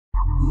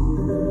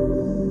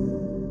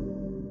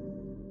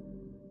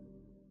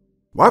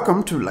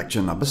Welcome to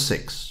lecture number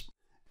 6.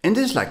 In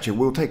this lecture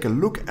we'll take a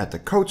look at the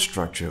code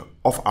structure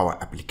of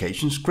our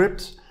application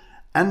script,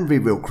 and we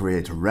will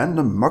create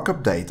random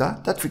mockup data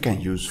that we can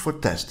use for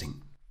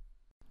testing.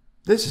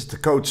 This is the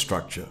code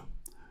structure.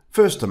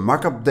 First, the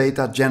mockup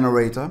data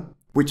generator,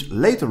 which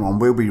later on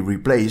will be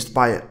replaced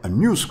by a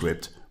new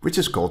script which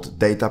is called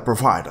data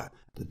provider.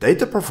 The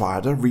data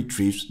provider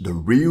retrieves the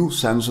real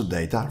sensor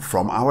data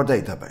from our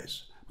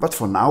database, but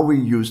for now we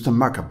use the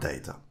mockup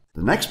data.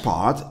 The next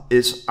part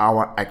is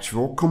our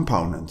actual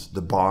component,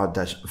 the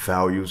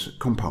bar-values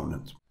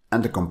component.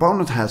 And the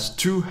component has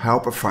two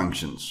helper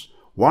functions.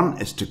 One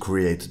is to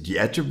create the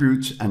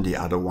attributes and the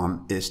other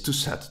one is to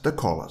set the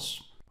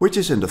colors, which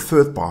is in the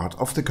third part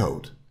of the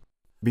code.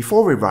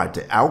 Before we write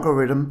the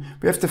algorithm,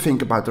 we have to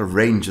think about the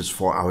ranges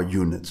for our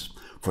units.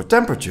 For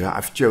temperature,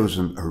 I've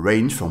chosen a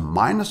range from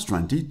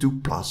 -20 to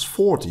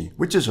 +40,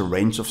 which is a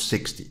range of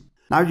 60.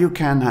 Now you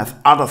can have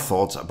other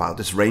thoughts about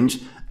this range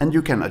and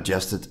you can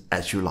adjust it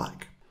as you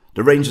like.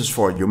 The ranges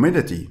for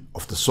humidity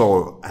of the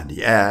soil and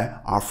the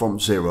air are from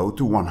 0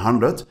 to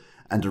 100,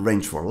 and the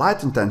range for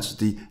light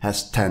intensity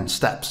has 10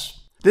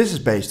 steps. This is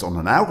based on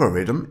an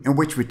algorithm in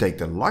which we take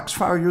the lux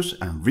values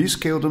and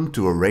rescale them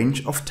to a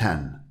range of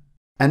 10.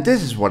 And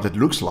this is what it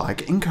looks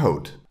like in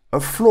code. A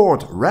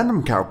floored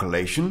random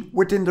calculation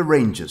within the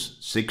ranges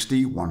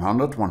 60,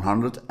 100,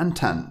 100 and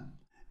 10.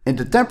 In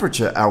the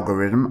temperature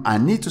algorithm I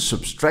need to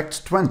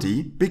subtract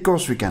 20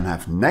 because we can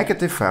have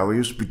negative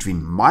values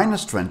between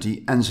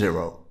 -20 and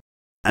 0.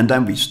 And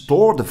then we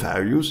store the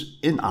values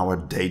in our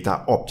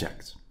data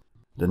object.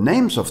 The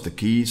names of the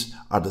keys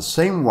are the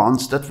same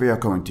ones that we are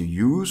going to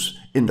use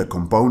in the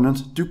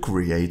component to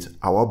create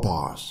our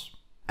bars.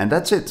 And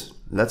that's it.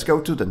 Let's go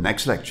to the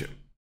next lecture.